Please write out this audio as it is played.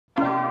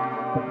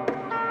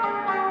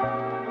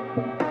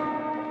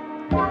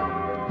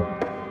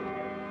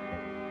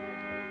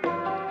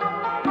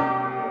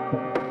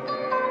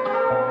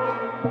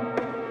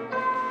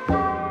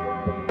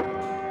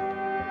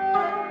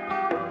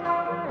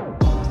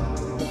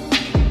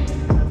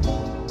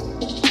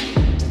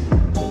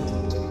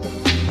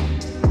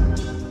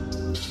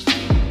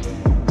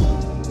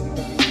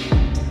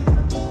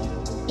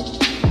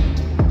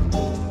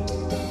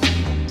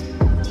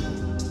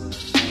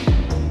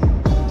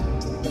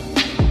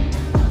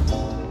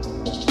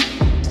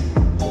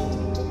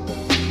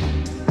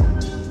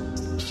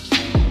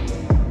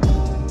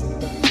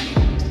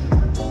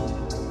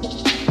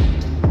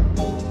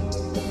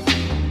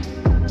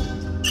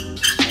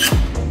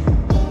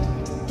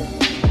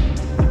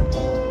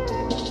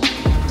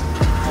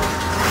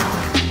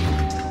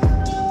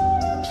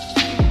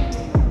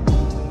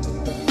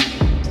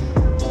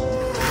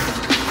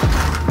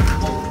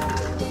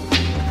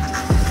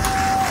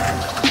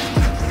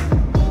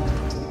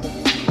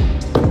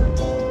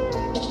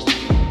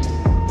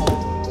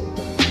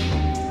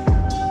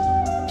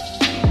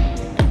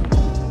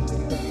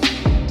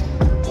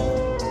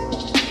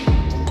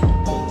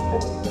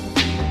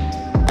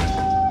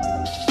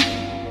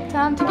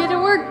Time to get to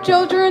work,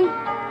 children.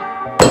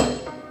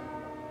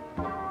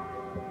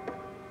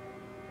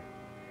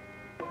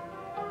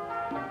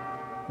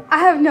 I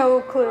have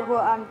no clue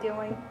what I'm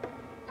doing.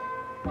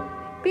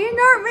 Be an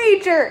art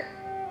major.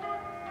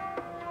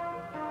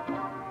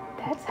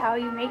 That's how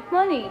you make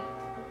money.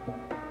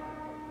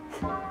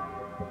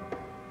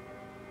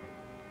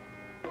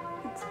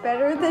 It's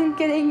better than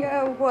getting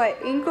a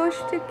English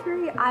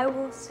degree? I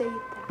will say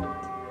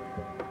that.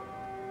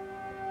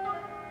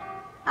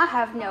 I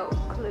have no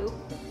clue.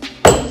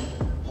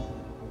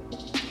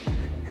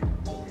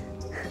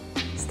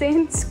 Stay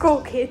in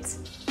school, kids.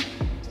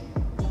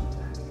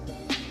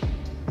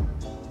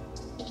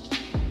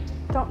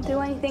 Don't do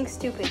anything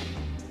stupid.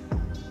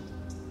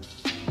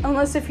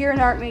 Unless if you're an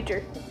art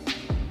major.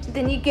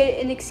 Then you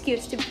get an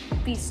excuse to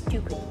be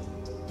stupid.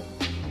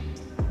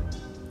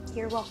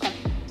 You're welcome.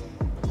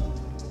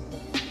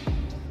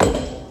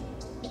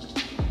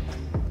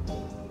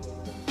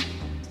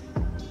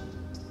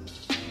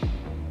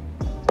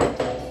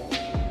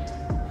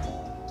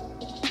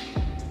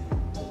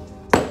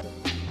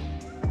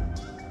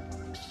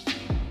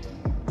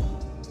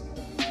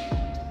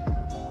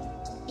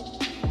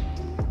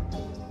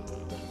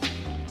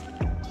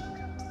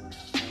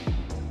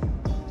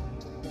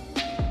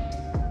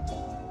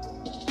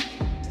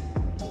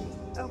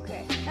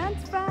 Okay,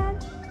 that's fine.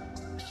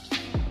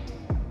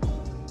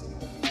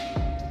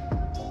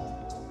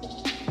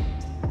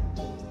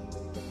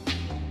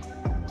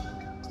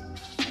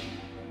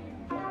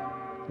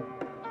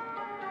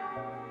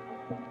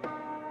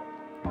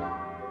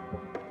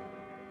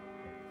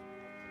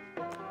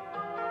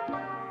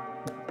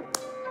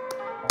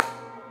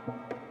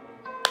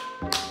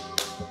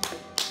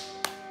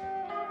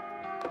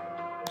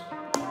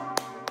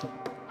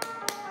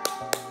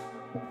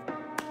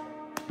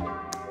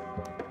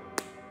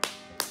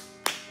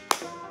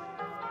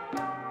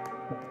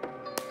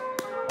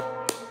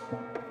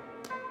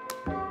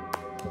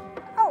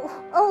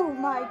 Oh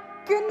my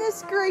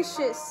goodness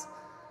gracious.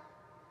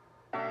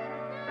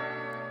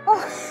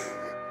 Oh,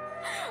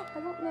 I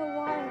don't know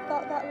why I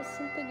thought that was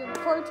something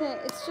important.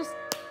 It's just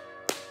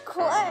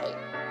clay.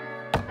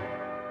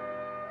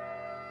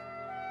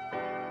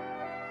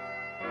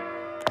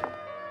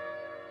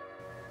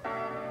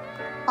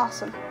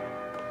 Awesome.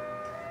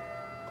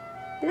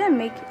 Did I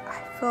make it?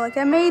 I feel like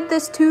I made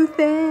this too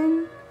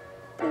thin.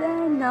 Did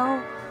I?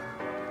 No.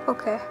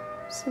 Okay,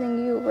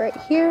 setting you right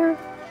here.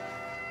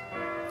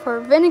 For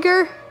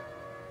vinegar,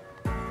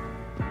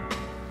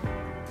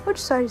 which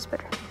side is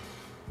better?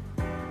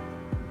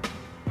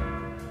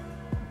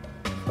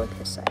 For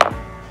this side.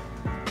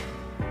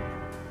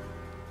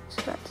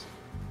 So that's,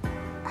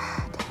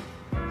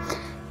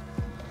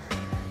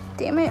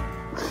 damn it.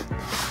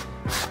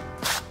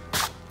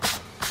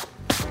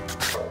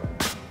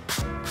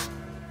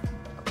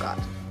 Oh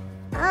God.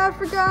 I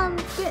forgot I'm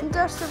getting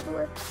dust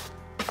everywhere.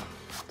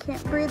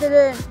 Can't breathe it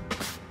in.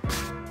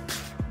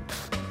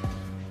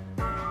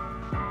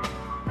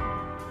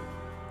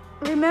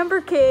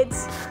 Remember,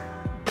 kids,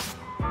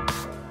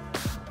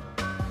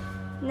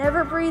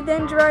 never breathe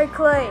in dry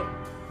clay.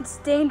 It's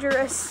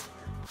dangerous.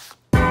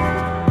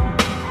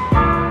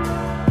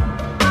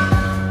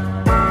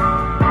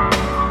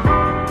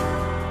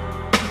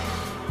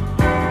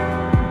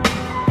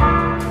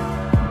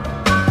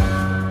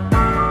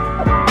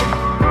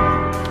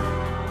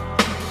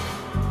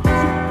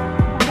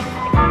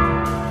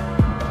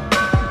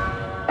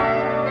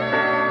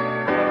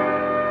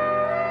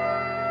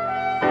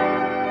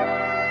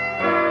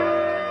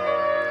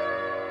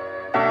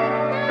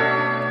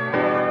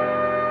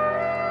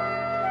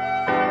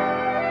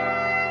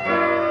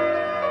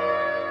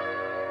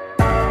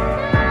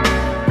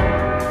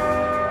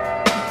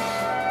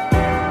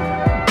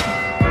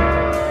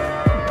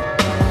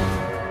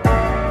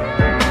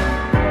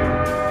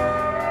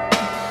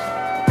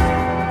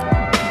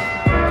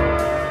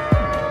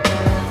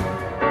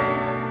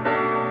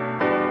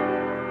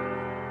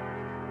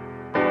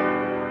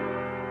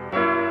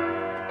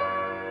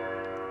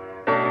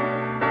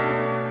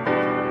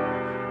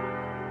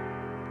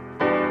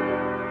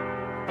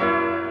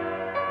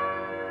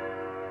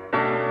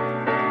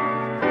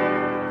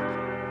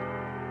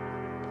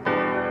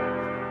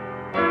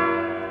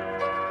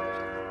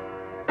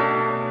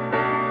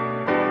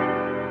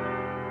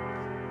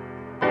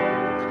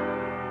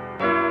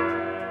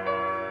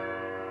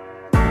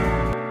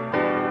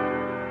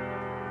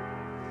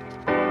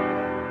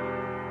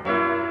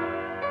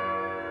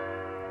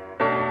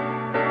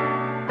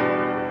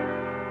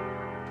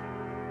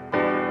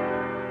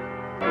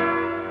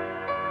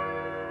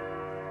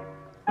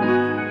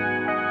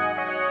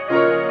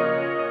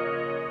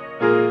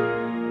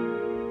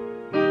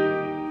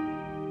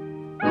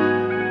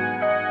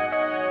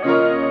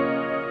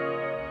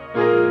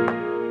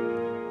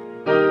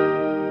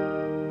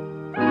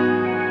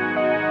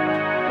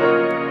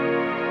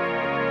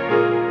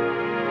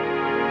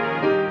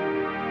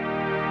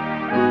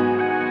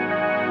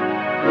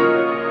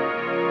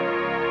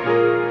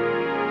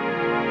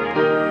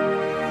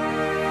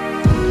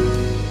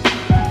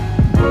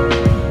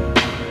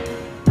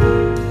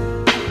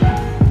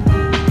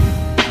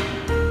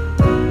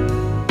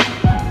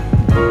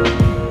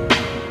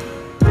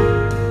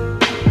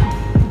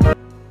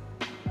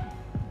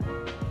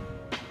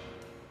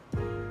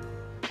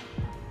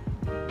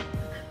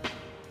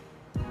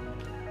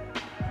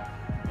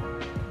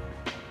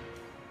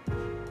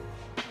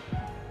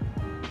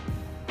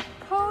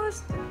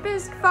 almost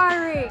fizzed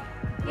firing.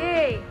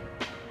 Yay.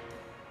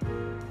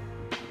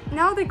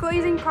 Now the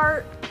glazing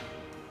part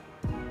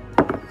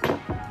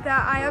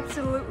that I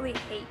absolutely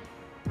hate.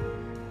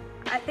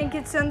 I think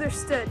it's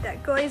understood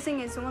that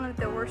glazing is one of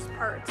the worst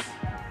parts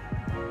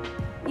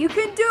you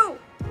can do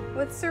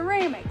with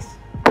ceramics.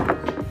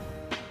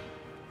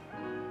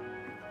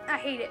 I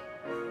hate it.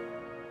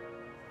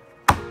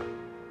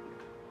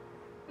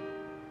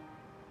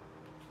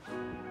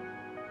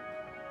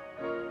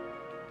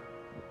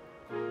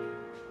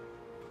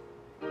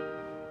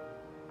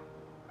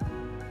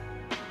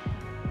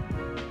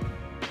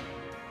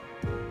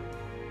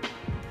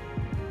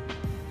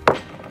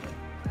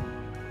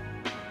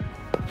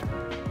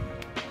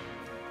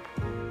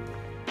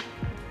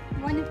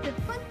 One of the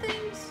fun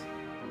things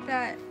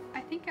that I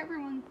think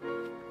everyone,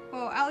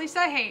 well, at least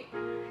I hate,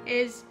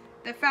 is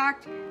the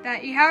fact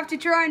that you have to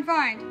try and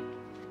find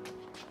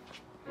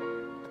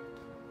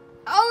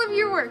all of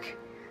your work,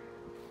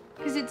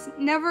 because it's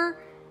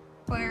never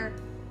where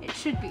it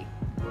should be,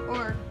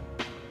 or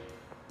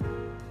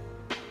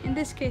in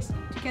this case,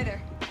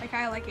 together, like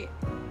I like it.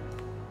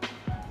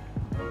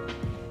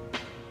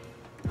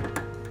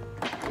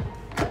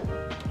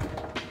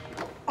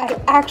 I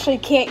actually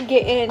can't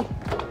get in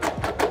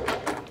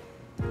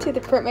to the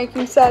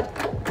printmaking side.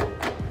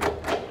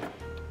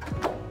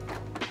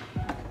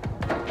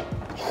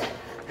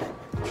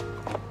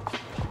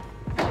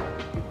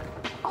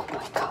 Oh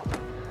my god.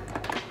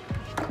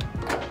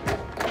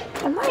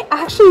 Am I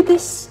actually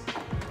this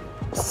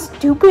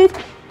stupid?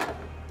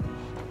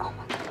 Oh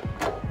my god.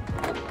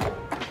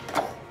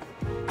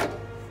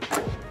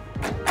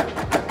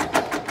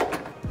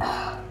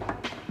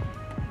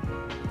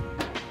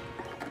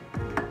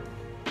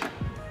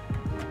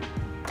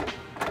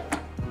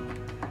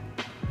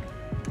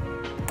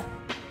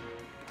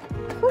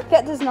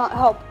 That does not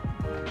help.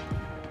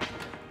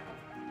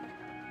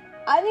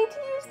 I need to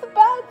use the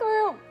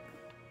bathroom.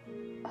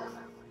 Oh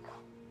my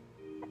god.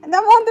 And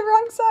I'm on the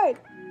wrong side.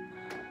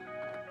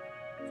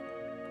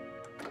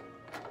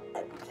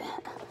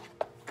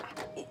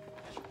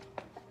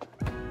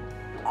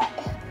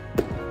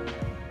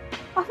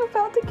 I'm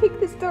about to kick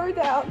this door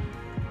down.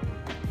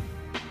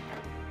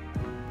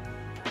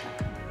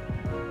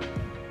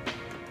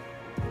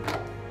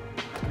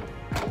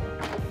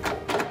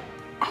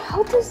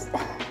 How does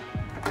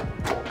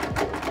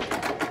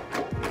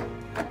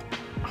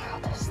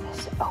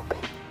this open?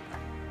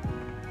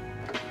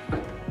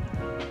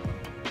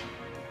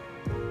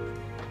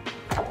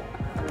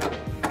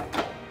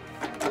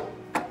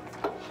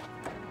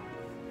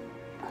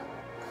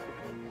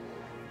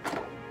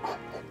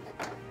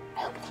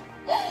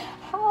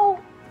 How?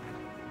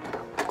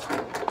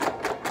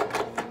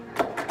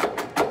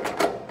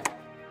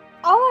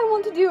 All I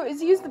want to do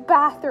is use the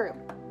bathroom.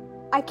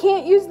 I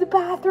can't use the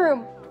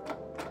bathroom.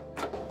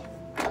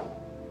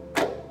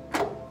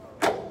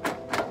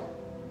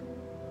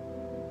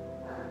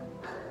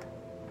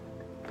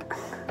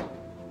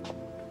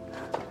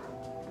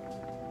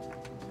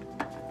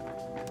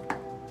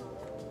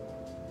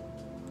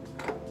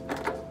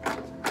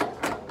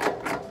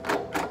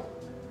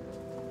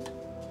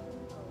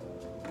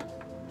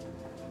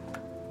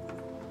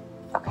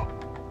 Okay.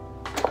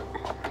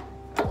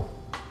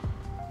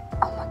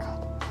 Oh my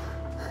god.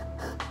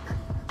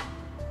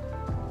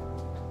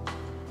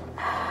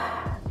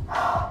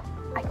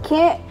 I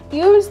can't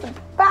use the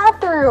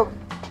bathroom.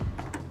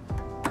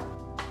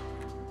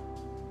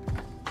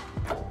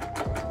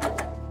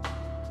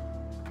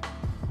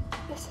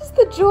 This is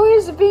the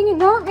joys of being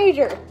an art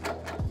major.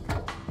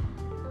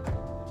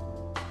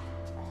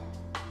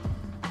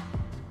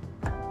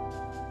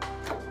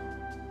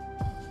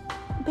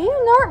 Be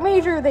an art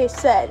major, they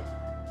said.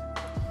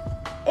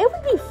 It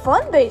would be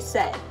fun, they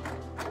said.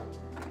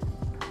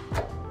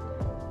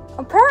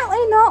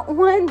 Apparently not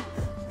when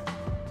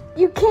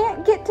you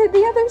can't get to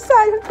the other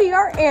side of the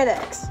art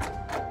annex.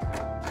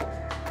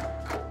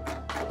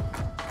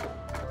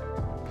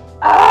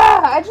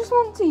 I just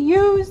want to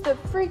use the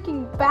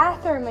freaking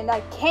bathroom and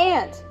I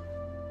can't.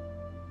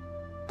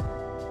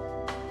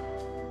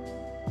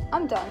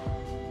 I'm done.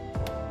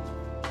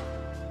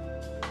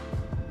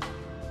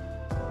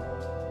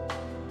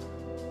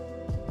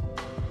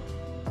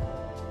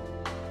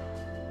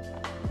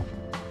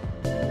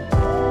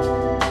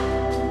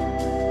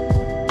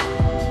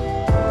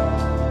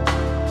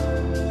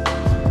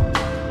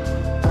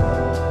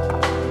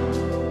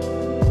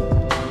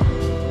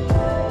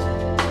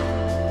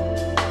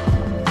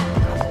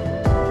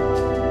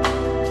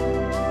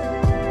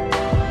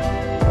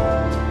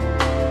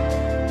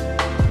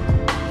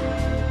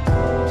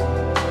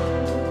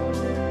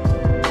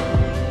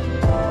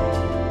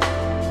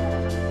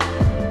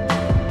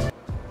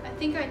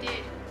 I think I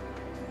did.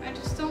 I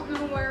just don't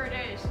know where it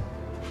is.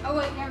 Oh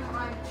wait, never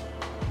mind.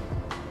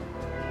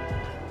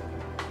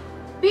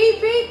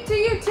 Beep beep to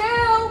your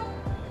tail!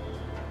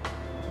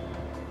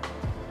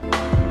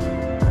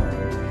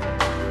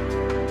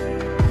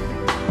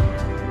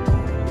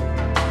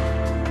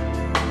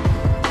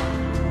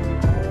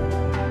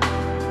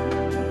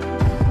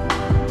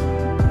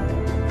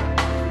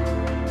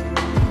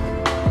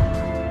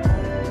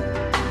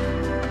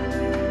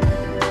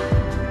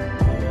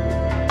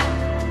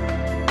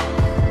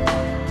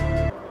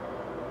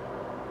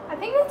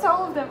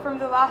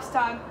 last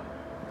time.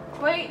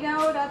 Wait,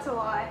 no, that's a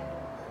lie.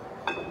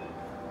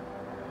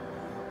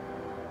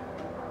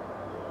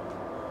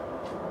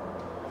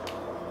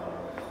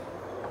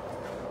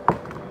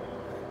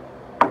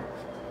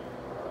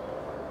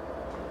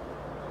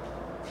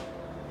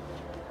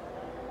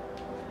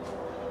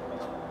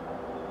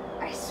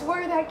 I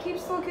swear that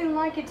keeps looking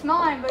like it's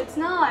mine, but it's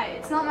not.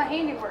 It's not my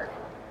handiwork.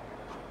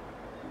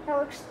 That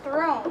looks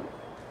thrown.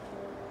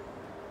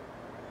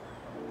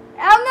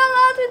 I'm not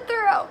allowed to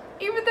throw,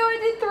 even though I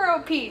did throw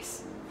a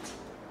piece.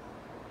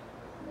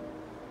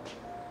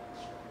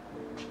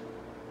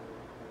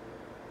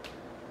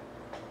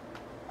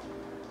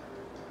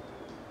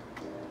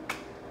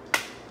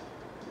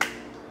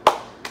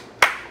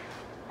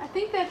 I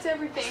think that's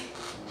everything.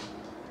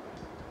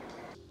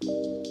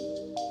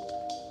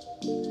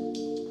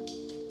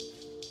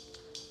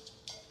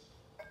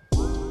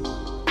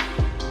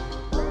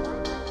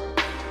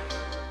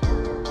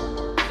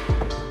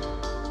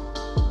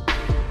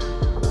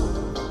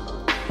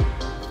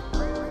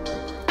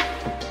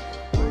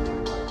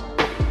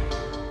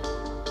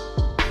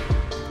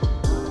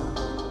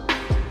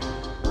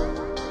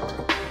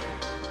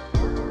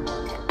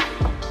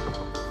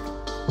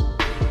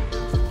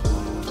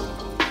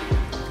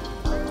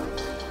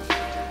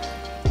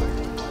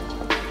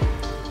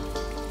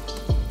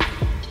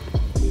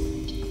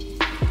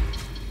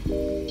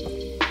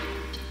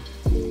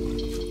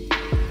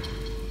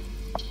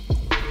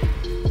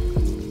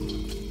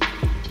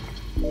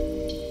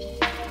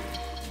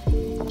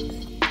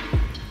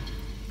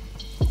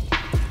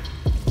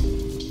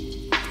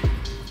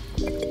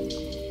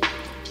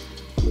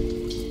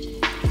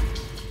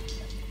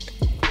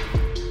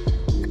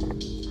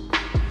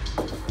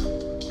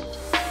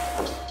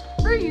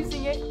 We're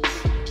using it.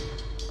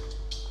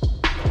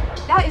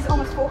 That is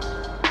almost full.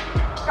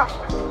 Gosh.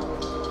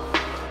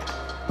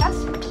 That's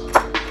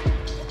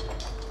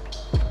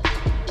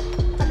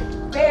okay,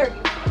 very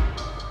good.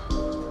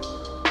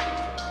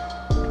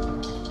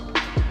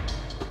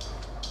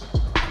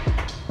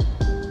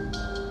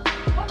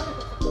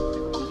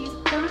 I'm going to use a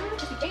burner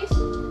just in case.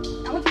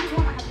 I want to use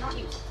one I have not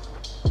used.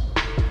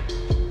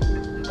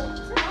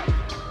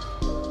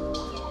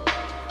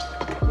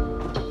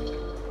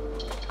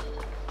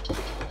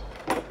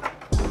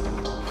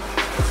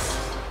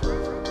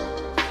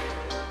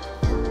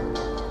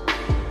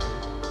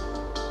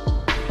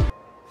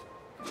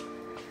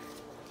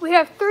 We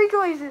have 3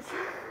 glazes.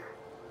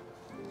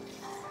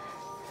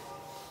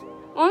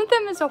 One of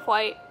them is a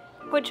white,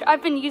 which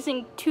I've been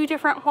using 2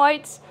 different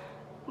whites,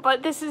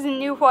 but this is a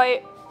new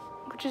white,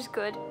 which is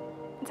good.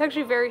 It's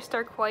actually very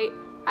stark white.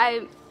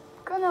 I'm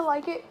gonna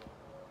like it.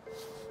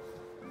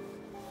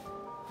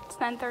 It's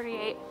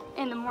 9:38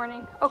 in the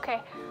morning.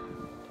 Okay.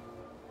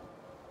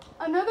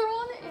 Another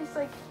one is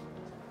like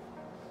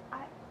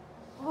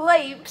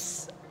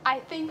Lapes. I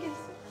think it's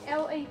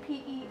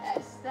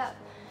L-A-P-E-S. That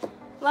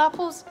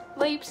Laples,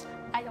 Lapes,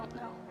 I don't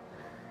know.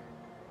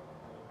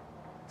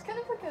 It's kind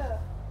of like a...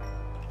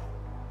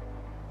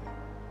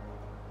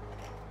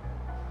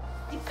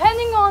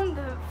 Depending on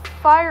the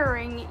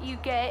firing, you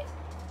get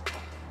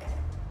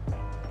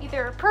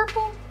either a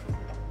purple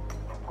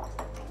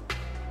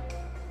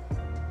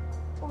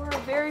or a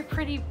very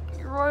pretty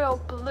royal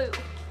blue.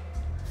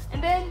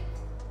 And then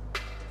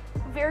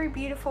a very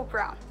beautiful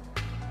brown.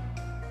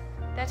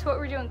 That's what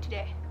we're doing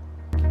today.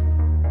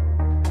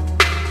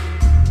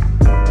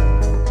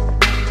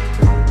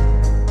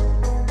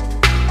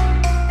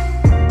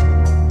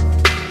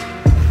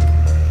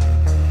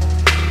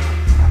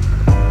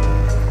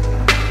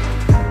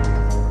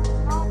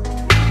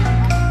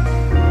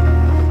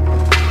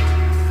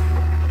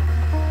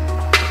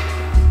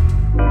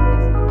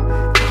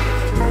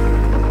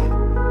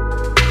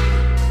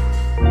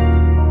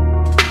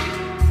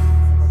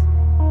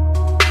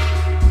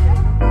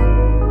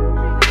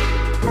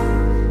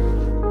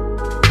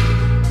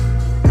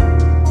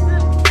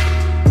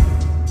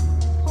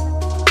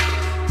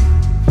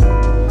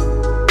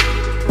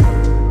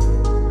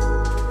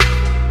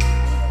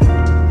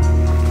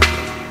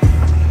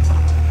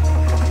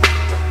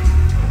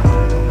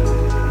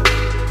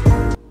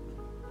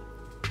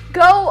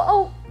 Go!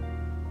 Oh!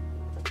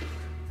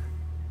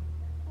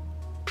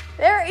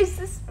 There is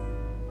this...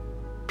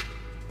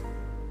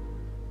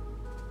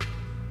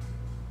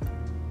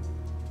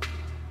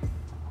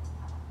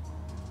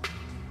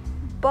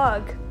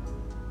 bug.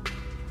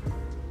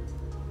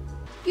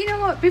 You know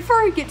what? Before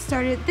I get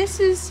started, this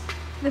is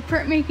the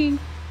printmaking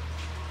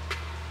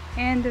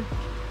and the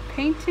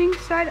painting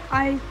side.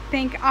 I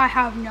think I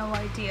have no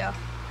idea.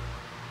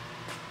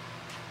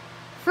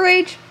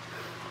 Fridge!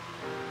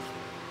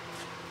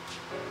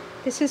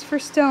 This is for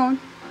stone.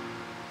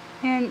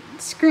 And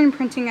screen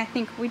printing, I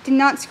think. We did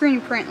not screen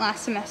print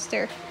last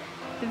semester.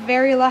 The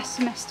very last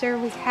semester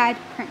we had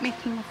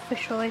printmaking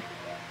officially.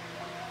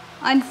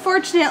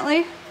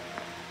 Unfortunately,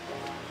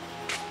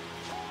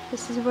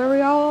 this is where we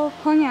all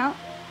hung out.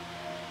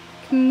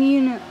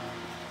 Community?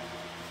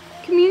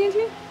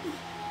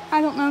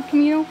 I don't know,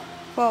 communal?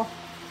 Well,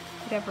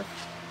 whatever.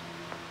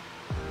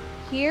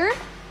 Here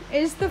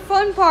is the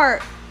fun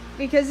part,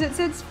 because it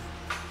says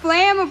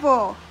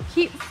flammable.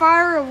 Keep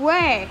fire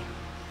away.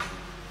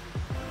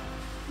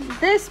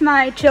 This,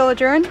 my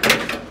children,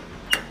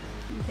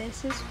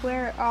 this is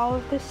where all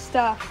of this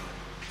stuff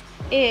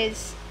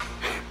is.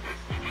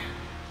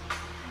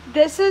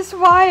 This is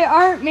why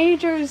art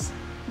majors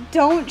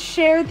don't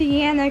share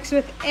the annex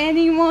with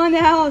anyone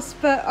else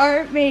but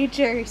art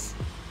majors.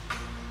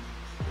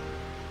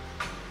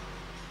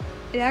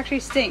 It actually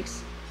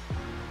stinks.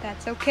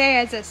 That's okay,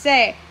 as I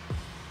say.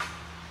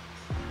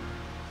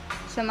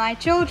 So my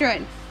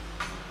children,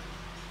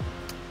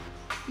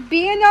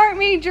 be an art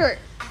major.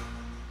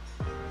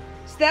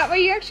 So that way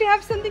you actually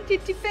have something to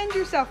defend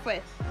yourself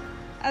with,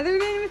 other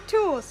than with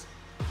tools.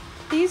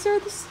 These are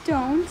the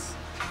stones.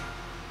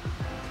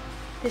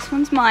 This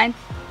one's mine.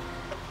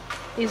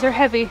 These are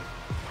heavy.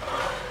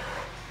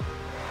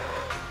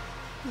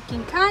 You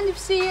can kind of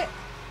see it.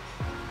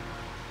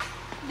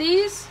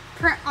 These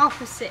print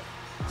opposite.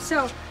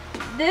 So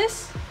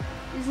this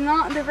is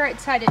not the right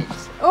side.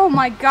 It's, oh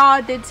my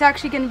god, it's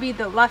actually going to be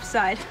the left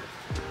side.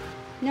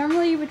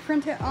 Normally you would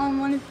print it on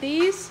one of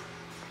these.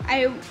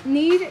 I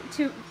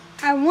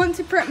want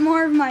to print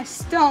more of my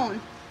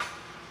stone.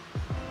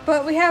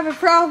 But we have a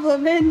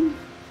problem and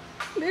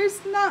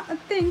there's not a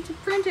thing to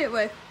print it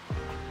with,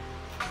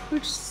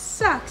 which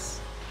sucks.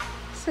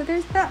 So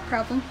there's that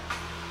problem.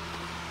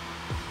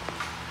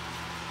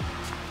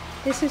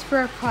 This is for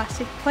our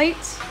plastic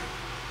plates.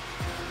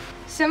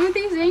 Some of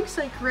these inks,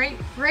 like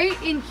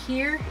right in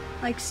here,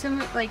 like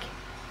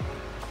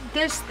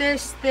this,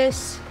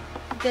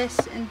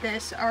 and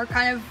this are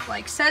kind of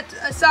like set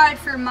aside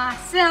for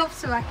myself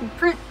so I can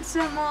print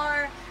some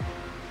more.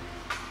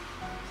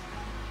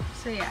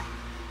 So yeah,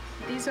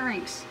 these are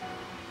inks,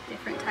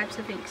 different types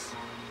of inks.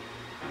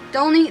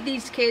 Don't eat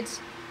these, kids.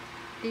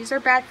 These are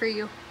bad for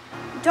you.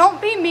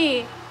 Don't be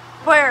me,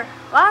 where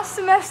last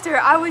semester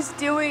I was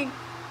doing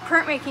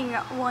printmaking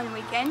one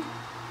weekend,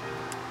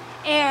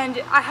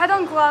 and I had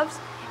on gloves,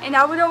 and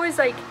I would always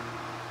like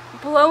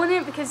blow in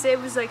it because it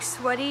was like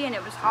sweaty and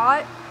it was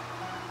hot,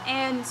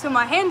 and so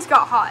my hands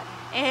got hot,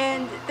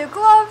 and the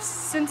gloves,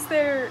 since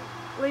they're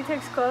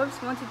latex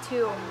gloves, wanted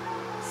to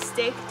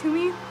stick to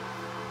me,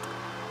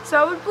 so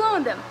I would blow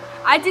in them.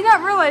 I did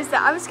not realize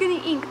that I was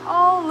getting ink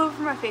all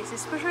over my face,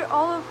 especially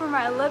all over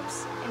my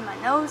lips and my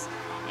nose,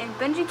 and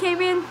Benji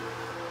came in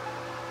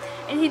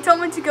and he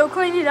told me to go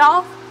clean it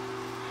off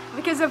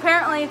because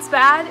apparently it's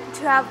bad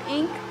to have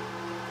ink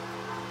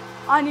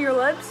on your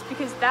lips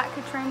because that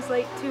could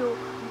translate to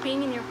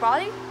being in your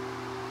body,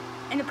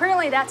 and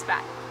apparently that's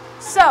bad.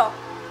 So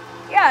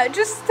yeah,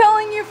 just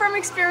telling you from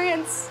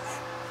experience,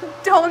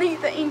 don't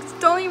eat the inks.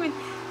 Don't even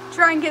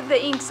try and get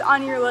the inks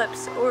on your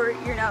lips or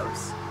your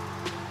nose,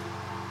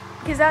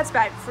 because that's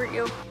bad for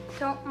you.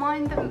 Don't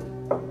mind the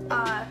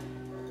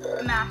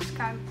mask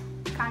I'm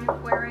kind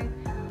of wearing.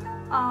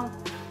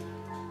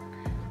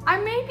 I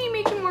may be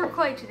making more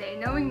clay today,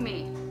 knowing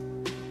me.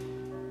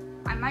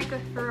 I might go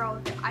through all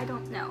of it, I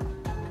don't know.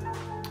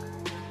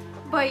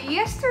 But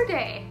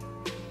yesterday,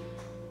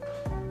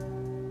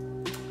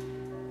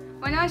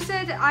 when I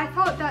said I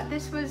thought that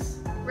this was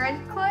red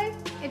clay,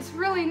 it's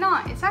really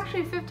not. It's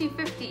actually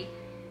 50-50.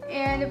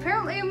 And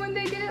apparently when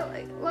they did it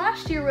like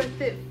last year with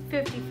the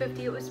 50-50,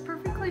 it was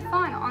perfectly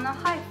fine on a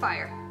high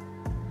fire.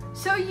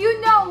 So you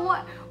know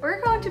what?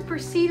 We're going to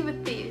proceed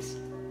with these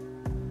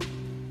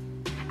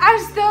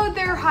as though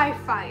they're high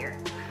fire.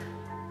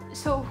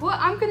 So what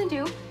I'm gonna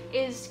do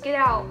is get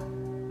out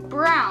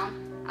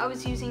brown I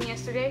was using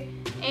yesterday,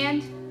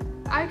 and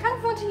I kind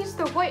of want to use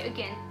the white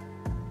again.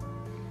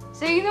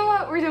 So you know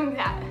what? We're doing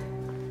that.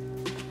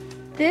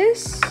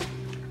 This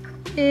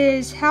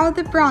is how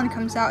the brown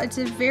comes out. It's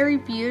a very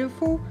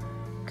beautiful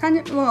kind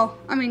of, well,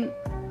 I mean,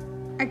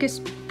 I guess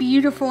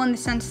beautiful in the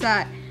sense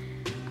that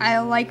I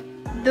like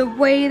the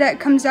way that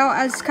comes out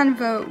as kind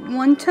of a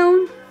one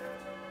tone.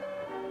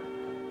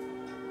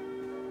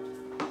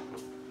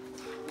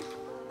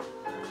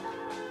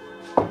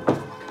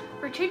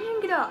 We're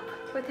changing it up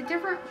with a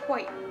different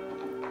white.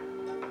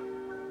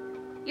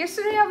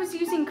 Yesterday I was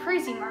using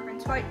Crazy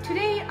Marvin's white.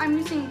 Today I'm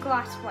using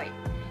Glass White.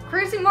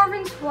 Crazy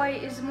Marvin's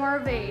white is more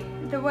of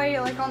the way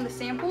like on the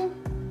sample.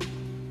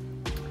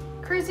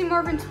 Crazy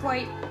Marvin's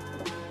white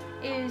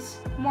is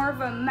more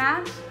of a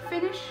matte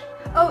finish.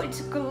 Oh,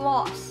 it's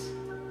gloss.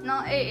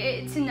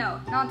 It's a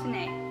no, not an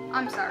A.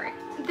 I'm sorry.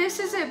 This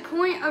is a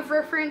point of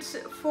reference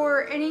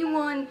for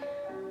anyone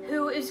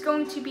who is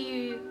going to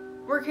be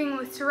working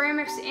with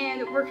ceramics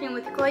and working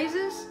with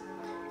glazes,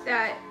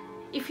 that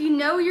if you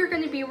know you're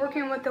going to be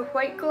working with the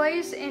white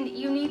glaze and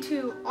you need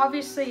to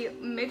obviously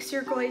mix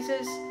your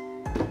glazes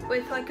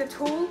with like a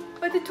tool,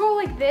 but the tool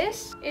like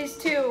this is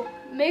to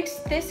mix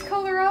this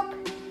color up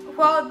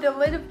while the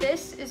lid of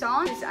this is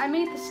on. I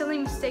made the silly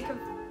mistake of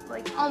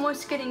like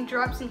almost getting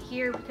drops in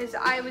here because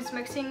I was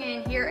mixing it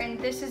in here, and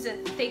this is a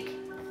thick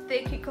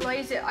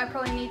glaze that I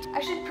probably need.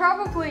 I should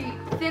probably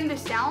thin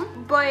this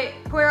down, but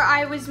where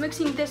I was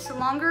mixing this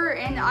longer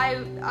and I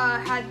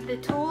had the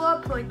tool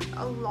up like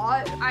a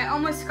lot, I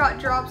almost got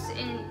drops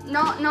in,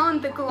 not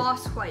in the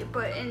gloss white,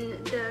 but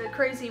in the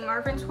Crazy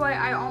Marvin's white,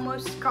 I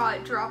almost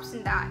got drops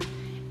in that.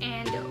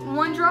 And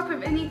one drop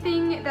of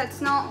anything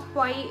that's not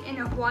white in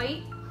a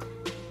white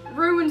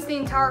ruins the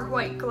entire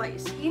white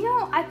glaze. You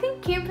know, I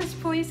think campus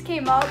police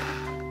came up,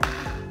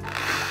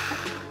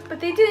 but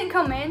they didn't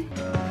come in.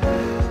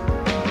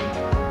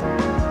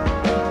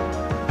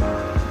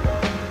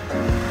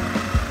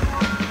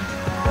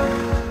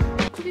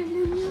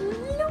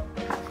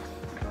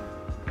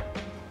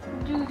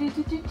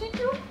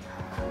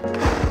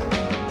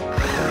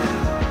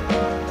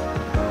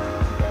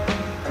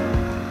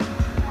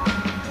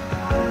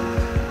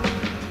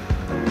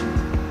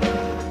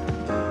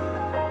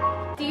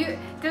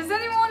 Does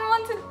anyone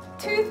want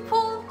a tooth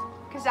pulled?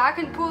 Because I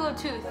can pull a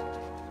tooth.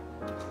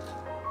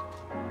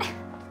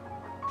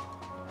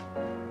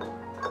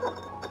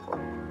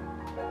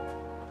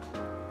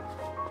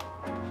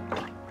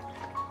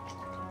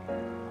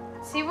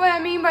 See what I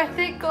mean by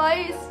thick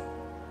glaze?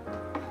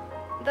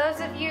 Those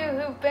of you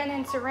who've been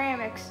in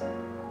ceramics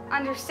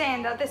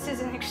understand that this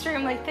is an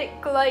extremely thick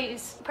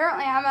glaze.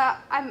 Apparently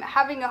I'm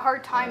having a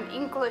hard time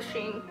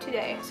Englishing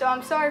today, so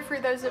I'm sorry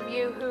for those of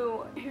you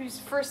whose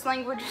first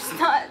language is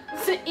not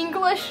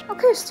English.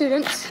 Okay,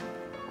 students,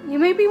 you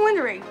may be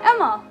wondering,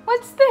 Emma,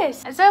 what's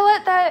this? As I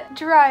let that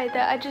dry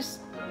that I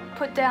just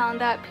put down,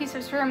 that piece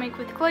of ceramic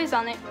with glaze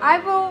on it, I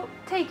will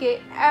take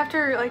it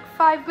after like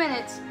 5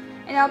 minutes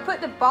and I'll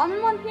put the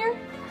bottom on here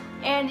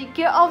and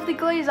get all of the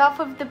glaze off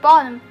of the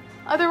bottom.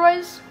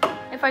 Otherwise,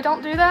 if I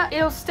don't do that,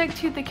 it'll stick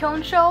to the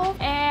kiln shelf,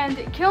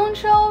 and kiln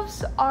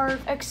shelves are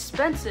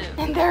expensive,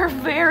 and they're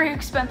very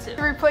expensive.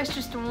 To replace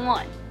just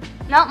one,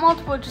 not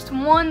multiple, just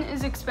one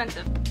is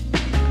expensive.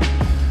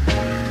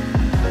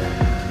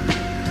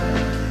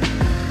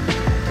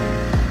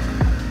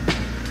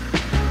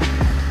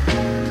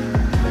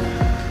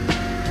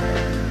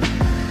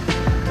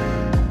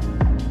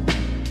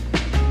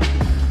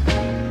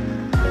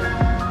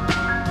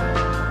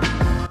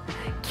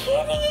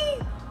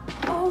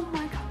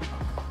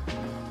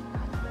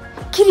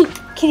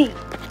 Kitty.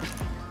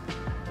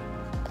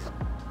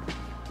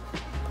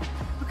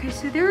 Okay,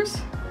 so there's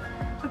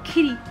a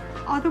kitty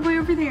all the way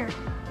over there.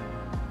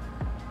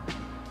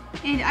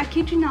 And I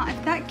kid you not,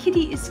 if that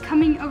kitty is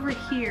coming over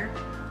here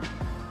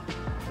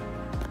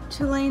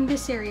to lay in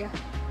this area,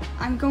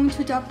 I'm going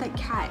to adopt that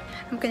cat.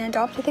 I'm going to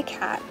adopt the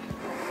cat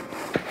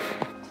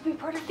to be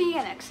part of the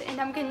annex, and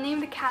I'm going to name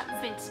the cat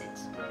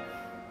Vincent.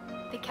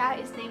 The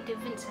cat is named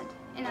Vincent,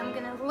 and I'm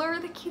going to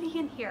lure the kitty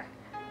in here.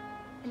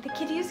 And the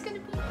kitty is going to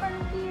be part of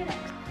the annex.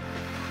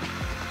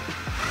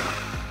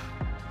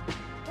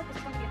 This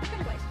is going to be a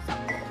good place. So.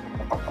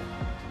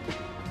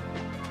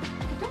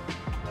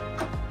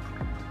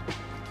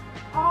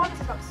 Oh, this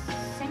is about the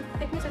same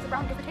thickness as the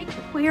brown, give or take.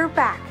 We are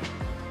back.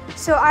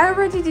 So I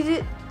already did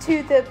it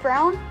to the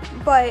brown,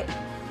 but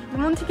you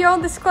want to get all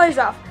this glaze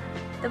off.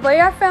 The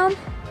way I found,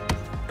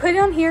 put it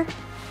on here,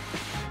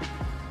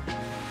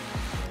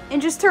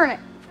 and just turn it.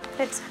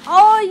 That's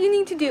all you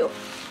need to do.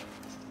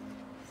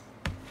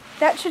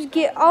 That should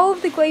get all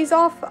of the glaze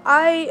off.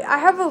 I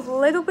have a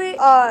little bit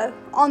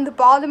on the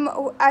bottom,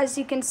 as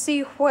you can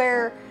see,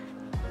 where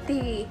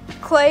the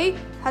clay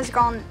has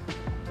gone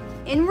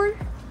inward.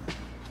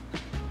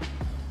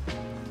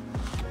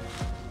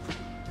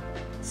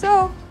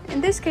 So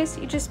in this case,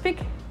 you just pick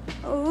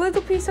a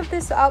little piece of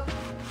this up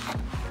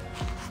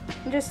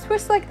and just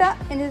twist like that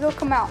and it'll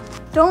come out.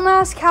 Don't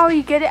ask how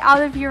you get it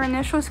out of your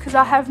initials because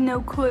I have no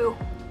clue.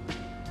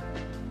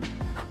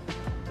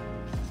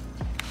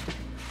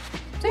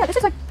 So yeah, this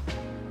is like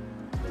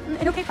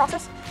an okay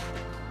process.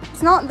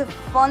 It's not the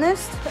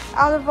funnest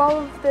out of all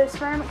of the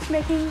ceramics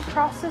making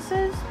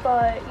processes,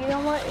 but you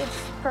know what?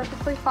 It's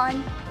perfectly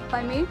fine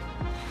by me.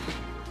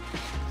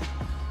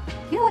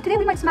 You know what? Today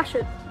we might smash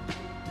it.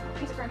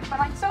 Piece of ceramics by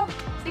mine, so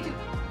stay tuned.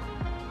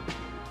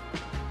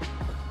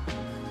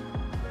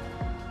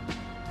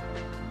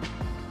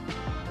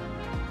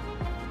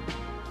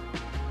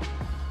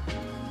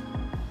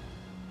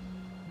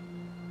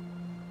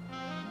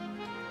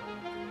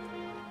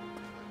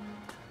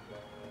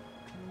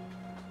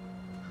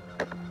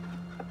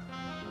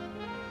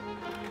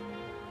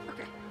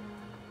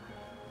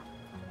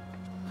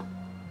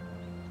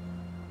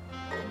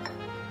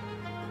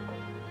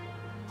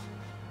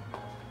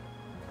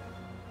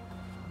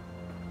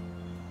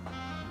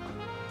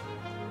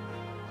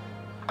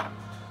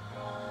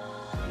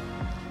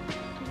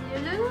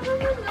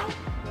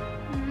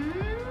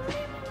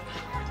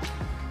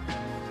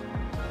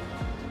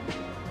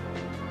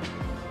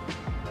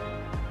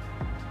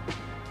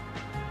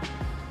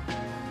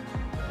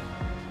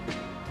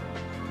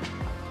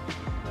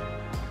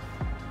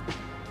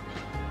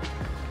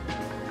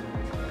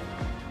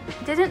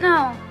 Didn't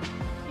know.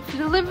 If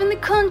you live in the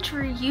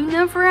country, you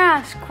never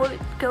ask what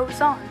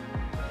goes on.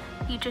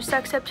 You just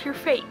accept your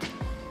fate.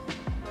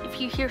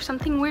 If you hear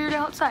something weird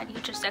outside, you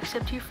just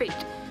accept your fate.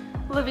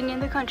 Living in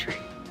the country.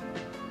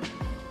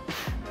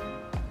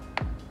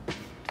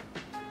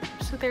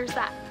 So there's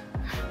that.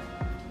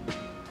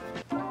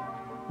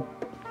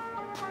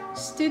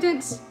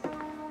 Students,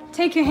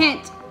 take a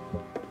hint.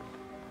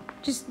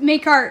 Just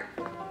make art.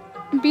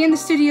 Be in the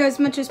studio as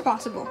much as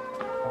possible.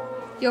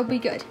 You'll be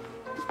good.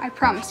 I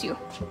promise you.